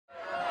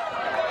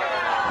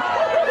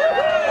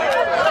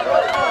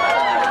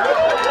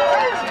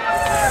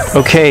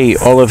Okay,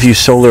 all of you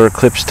solar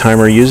eclipse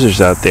timer users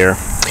out there,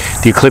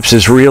 the eclipse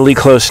is really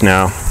close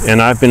now,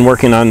 and I've been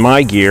working on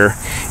my gear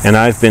and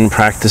I've been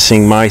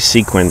practicing my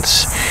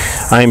sequence.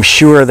 I am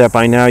sure that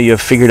by now you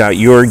have figured out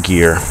your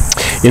gear.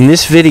 In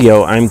this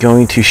video, I'm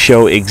going to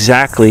show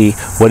exactly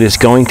what is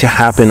going to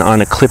happen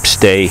on eclipse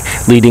day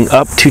leading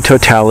up to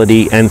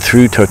totality and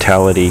through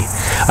totality.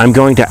 I'm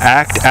going to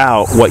act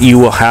out what you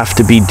will have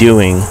to be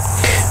doing.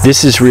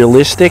 This is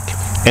realistic,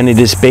 and it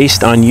is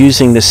based on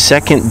using the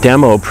second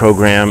demo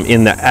program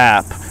in the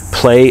app,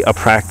 Play a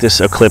Practice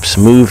Eclipse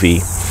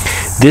Movie.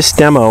 This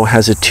demo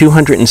has a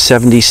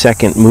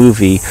 270-second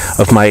movie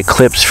of my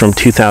eclipse from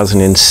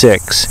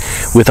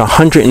 2006 with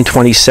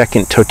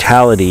 120-second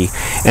totality,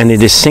 and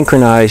it is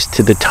synchronized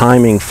to the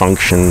timing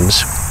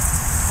functions.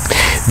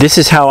 This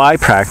is how I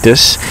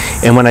practice,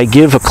 and when I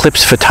give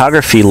eclipse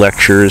photography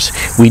lectures,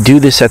 we do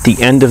this at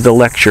the end of the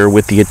lecture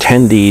with the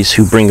attendees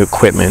who bring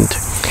equipment.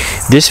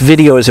 This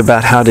video is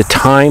about how to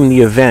time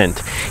the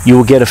event. You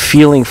will get a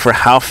feeling for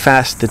how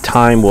fast the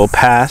time will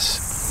pass.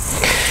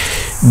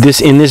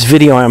 In this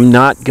video, I'm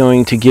not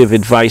going to give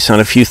advice on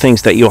a few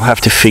things that you'll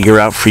have to figure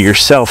out for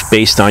yourself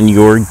based on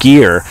your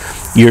gear.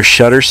 Your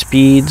shutter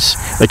speeds,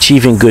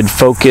 achieving good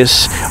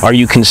focus, are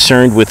you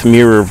concerned with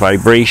mirror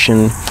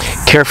vibration,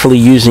 carefully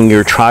using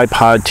your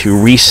tripod to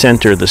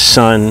recenter the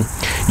sun,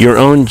 your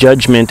own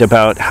judgment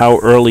about how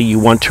early you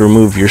want to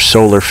remove your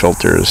solar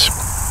filters.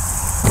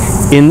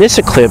 In this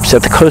eclipse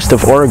at the coast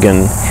of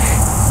Oregon,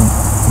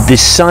 the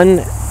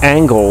sun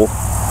angle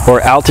or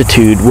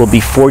altitude will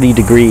be 40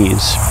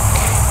 degrees.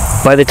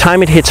 By the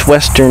time it hits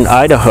western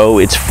Idaho,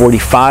 it's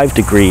 45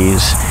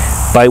 degrees.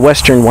 By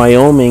western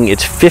Wyoming,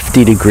 it's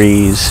 50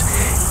 degrees.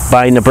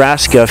 By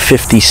Nebraska,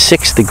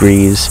 56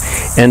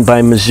 degrees. And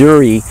by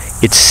Missouri,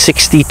 it's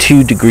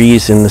 62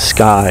 degrees in the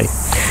sky.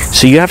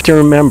 So you have to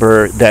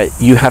remember that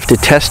you have to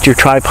test your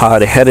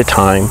tripod ahead of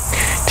time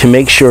to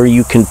make sure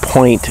you can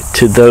point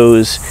to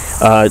those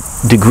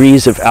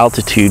degrees of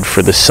altitude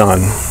for the sun.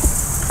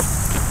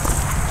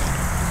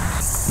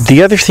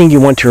 The other thing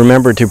you want to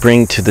remember to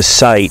bring to the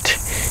site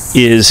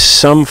is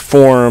some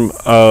form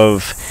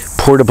of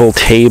portable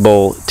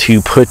table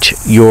to put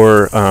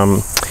your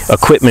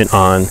equipment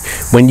on.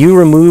 When you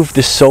remove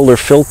the solar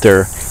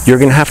filter, you're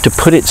going to have to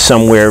put it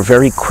somewhere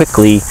very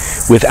quickly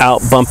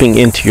without bumping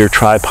into your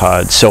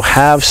tripod. So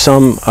have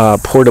some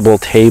portable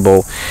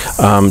table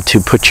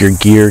to put your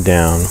gear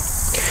down.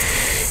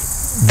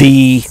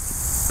 The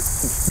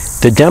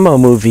demo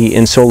movie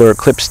in Solar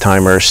Eclipse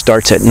Timer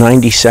starts at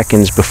 90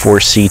 seconds before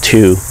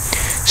C2.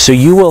 So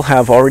you will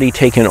have already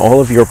taken all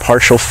of your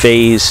partial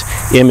phase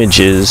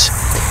images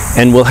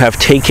and will have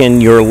taken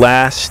your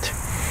last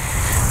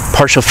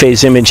partial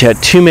phase image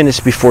at 2 minutes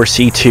before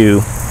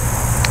C2,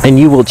 and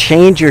you will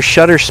change your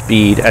shutter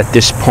speed at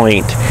this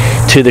point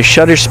to the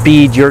shutter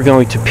speed you're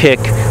going to pick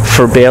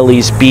for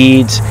Bailey's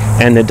beads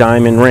and the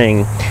diamond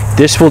ring.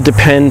 This will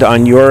depend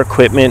on your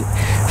equipment.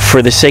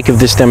 For the sake of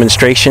this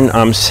demonstration,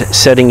 I'm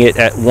setting it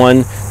at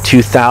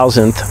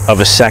 1/2000th of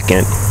a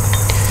second.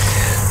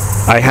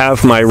 I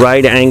have my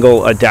right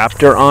angle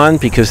adapter on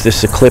because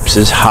this eclipse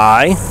is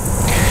high,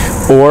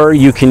 or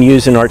you can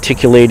use an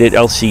articulated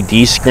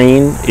LCD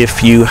screen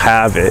if you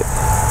have it.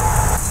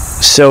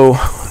 So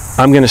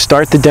I'm going to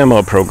start the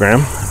demo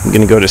program. I'm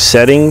going to go to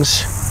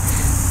Settings,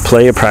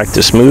 Play a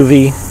Practice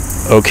Movie,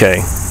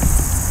 OK.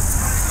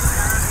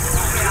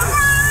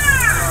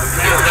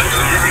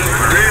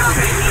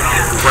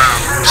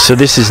 So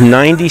this is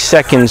 90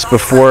 seconds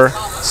before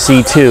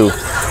C2.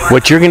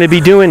 What you're going to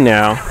be doing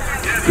now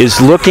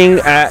is looking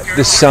at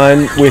the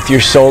sun with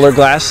your solar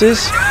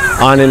glasses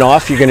on and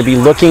off. You're going to be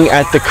looking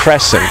at the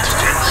crescent.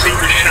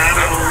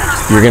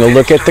 You're going to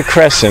look at the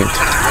crescent.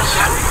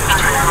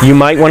 You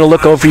might want to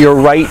look over your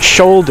right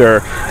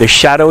shoulder. The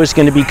shadow is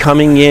going to be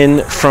coming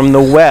in from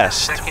the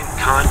west. Second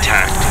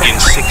contact in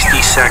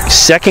 60 seconds.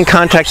 Second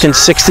contact in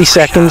 60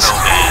 seconds.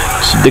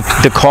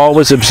 The call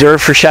was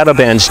observed for shadow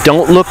bands.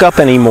 Don't look up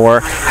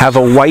anymore. Have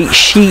a white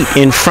sheet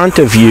in front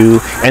of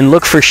you and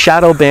look for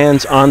shadow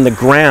bands on the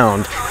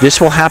ground. This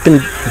will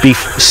happen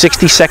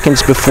 60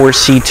 seconds before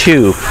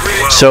C2.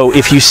 So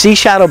if you see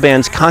shadow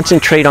bands,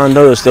 concentrate on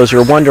those. Those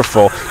are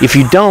wonderful. If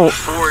you don't,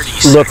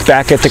 look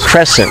back at the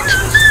crescent.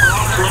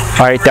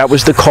 All right, that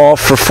was the call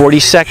for 40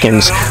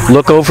 seconds.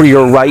 Look over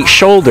your right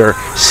shoulder.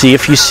 See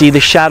if you see the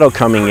shadow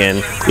coming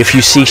in. If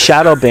you see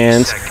shadow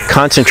bands,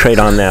 concentrate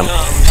on them.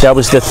 That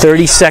was the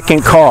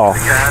 30-second call.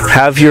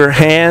 Have your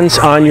hands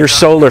on your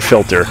solar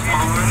filter.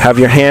 Have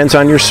your hands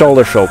on your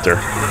solar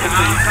filter.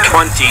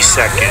 20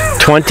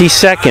 seconds. 20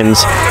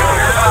 seconds.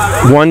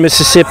 1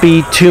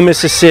 Mississippi, 2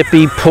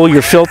 Mississippi, pull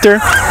your filter.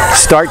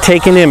 Start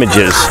taking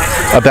images.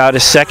 About a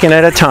second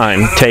at a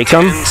time. Take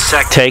them,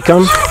 take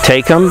them,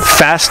 take them.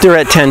 Faster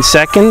at 10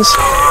 seconds.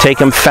 Take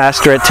them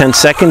faster at 10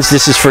 seconds.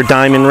 This is for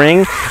diamond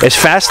ring. As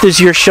fast as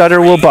your shutter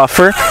will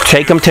buffer.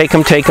 Take them, take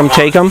them, take them,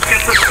 take them.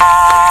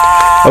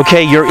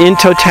 Okay, you're in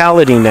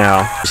totality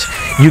now.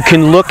 You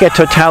can look at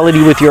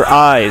totality with your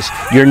eyes.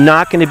 You're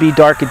not going to be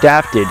dark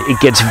adapted. It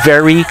gets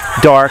very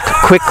dark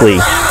quickly.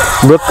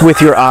 Look with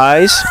your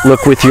eyes.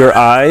 Look with your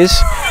eyes.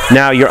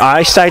 Now your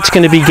eyesight's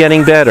going to be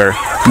getting better.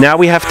 Now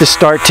we have to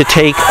start to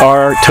take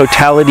our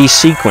totality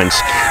sequence.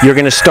 You're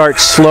going to start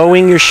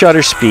slowing your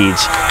shutter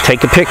speeds.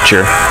 Take a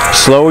picture.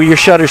 Slower your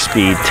shutter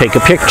speed. Take a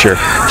picture.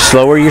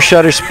 Slower your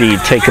shutter speed.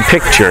 Take a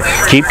picture.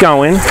 Keep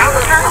going.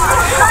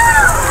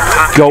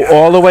 Go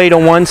all the way to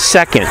 1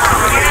 second.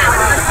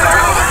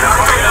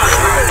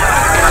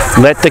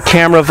 Let the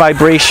camera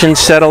vibration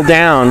settle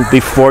down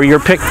before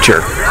your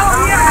picture.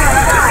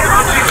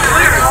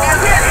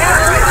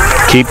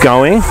 Keep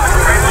going.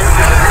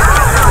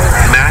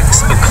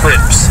 Max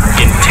Eclipse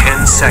in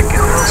 10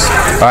 seconds.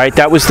 All right,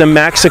 that was the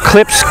Max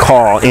Eclipse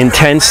call in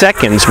 10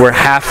 seconds. We're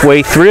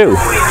halfway through.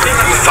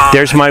 5,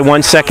 There's my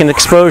 1 second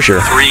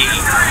exposure. 3, 2,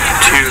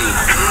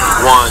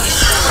 1.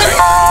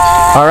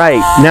 All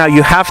right, now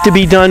you have to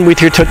be done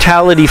with your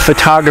totality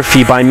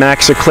photography by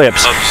Max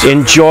Eclipse.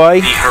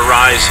 Enjoy The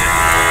horizon.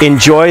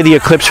 Enjoy the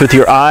eclipse with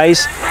your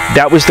eyes.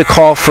 That was the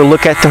call for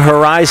look at the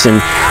horizon.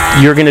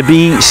 You're going to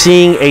be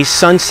seeing a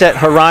sunset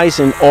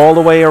horizon all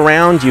the way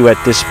around you at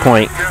this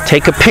point.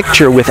 Take a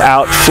picture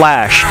without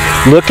flash.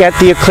 Look at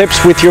the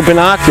eclipse with your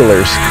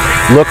binoculars.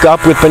 Look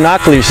up with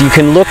binoculars. You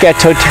can look at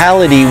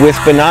totality with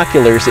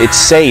binoculars. It's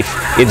safe.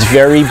 It's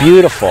very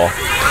beautiful.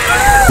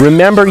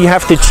 Remember, you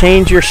have to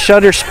change your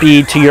shutter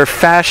speed to your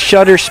fast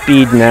shutter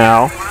speed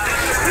now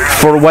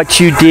for what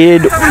you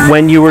did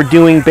when you were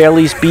doing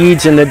Bailey's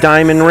beads in the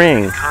diamond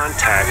ring.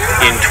 Contact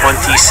in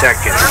 20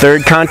 seconds.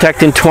 Third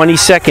contact in 20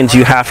 seconds.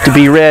 You have to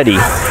be ready.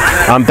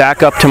 I'm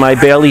back up to my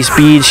Bailey's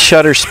beads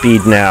shutter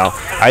speed now.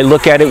 I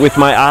look at it with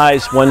my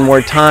eyes one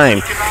more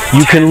time.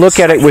 You can look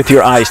at it with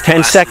your eyes.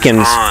 10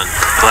 seconds.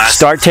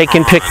 Start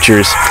taking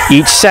pictures.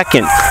 Each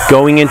second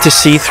going into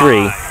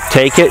C3.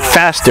 Take it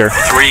faster.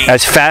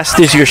 As fast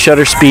as your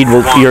shutter speed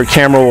will, your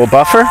camera will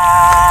buffer.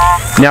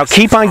 Now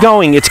keep on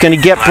going. It's going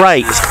to get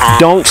bright.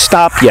 Don't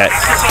stop yet.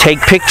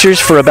 Take pictures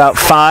for about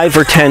 5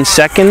 or 10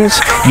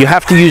 seconds. You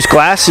have to use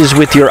glasses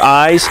with your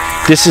eyes.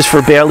 This is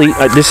for Bailey.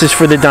 This is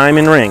for the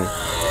diamond ring.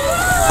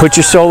 Put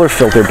your solar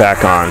filter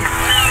back on.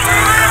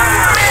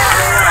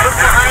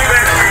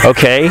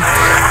 Okay.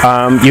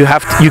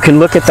 You can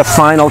look at the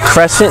final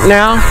crescent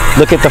now.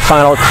 Look at the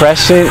final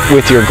crescent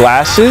with your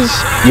glasses.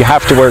 You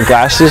have to wear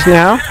glasses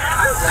now.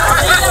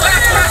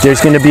 There's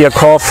going to be a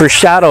call for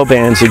shadow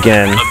bands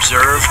again.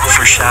 Observe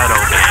for shadow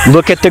bands.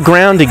 Look at the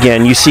ground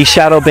again. You see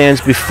shadow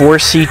bands before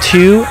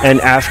C2 and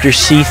after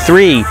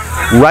C3.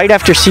 Right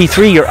after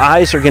C3, your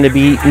eyes are going to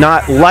be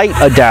not light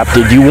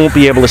adapted. You won't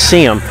be able to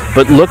see them.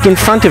 But look in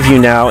front of you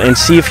now and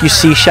see if you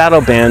see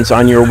shadow bands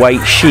on your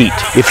white sheet.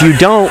 If you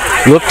don't,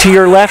 look to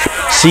your left.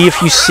 See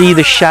if you see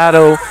the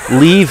shadow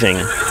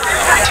leaving.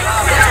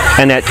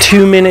 And at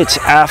 2 minutes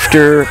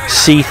after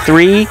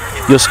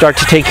C3, you'll start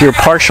to take your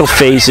partial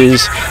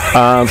phases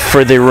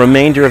for the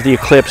remainder of the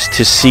eclipse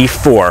to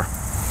C4.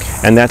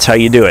 And that's how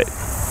you do it.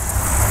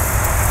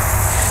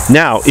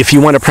 Now, if you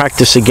want to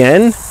practice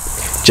again,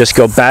 just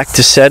go back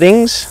to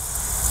settings,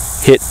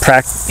 hit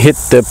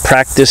the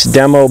practice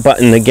demo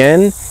button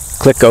again,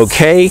 click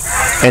OK,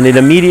 and it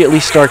immediately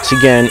starts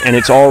again, and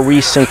it's all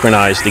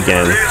resynchronized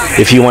again.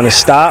 If you want to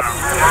stop,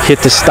 hit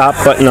the stop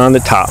button on the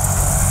top.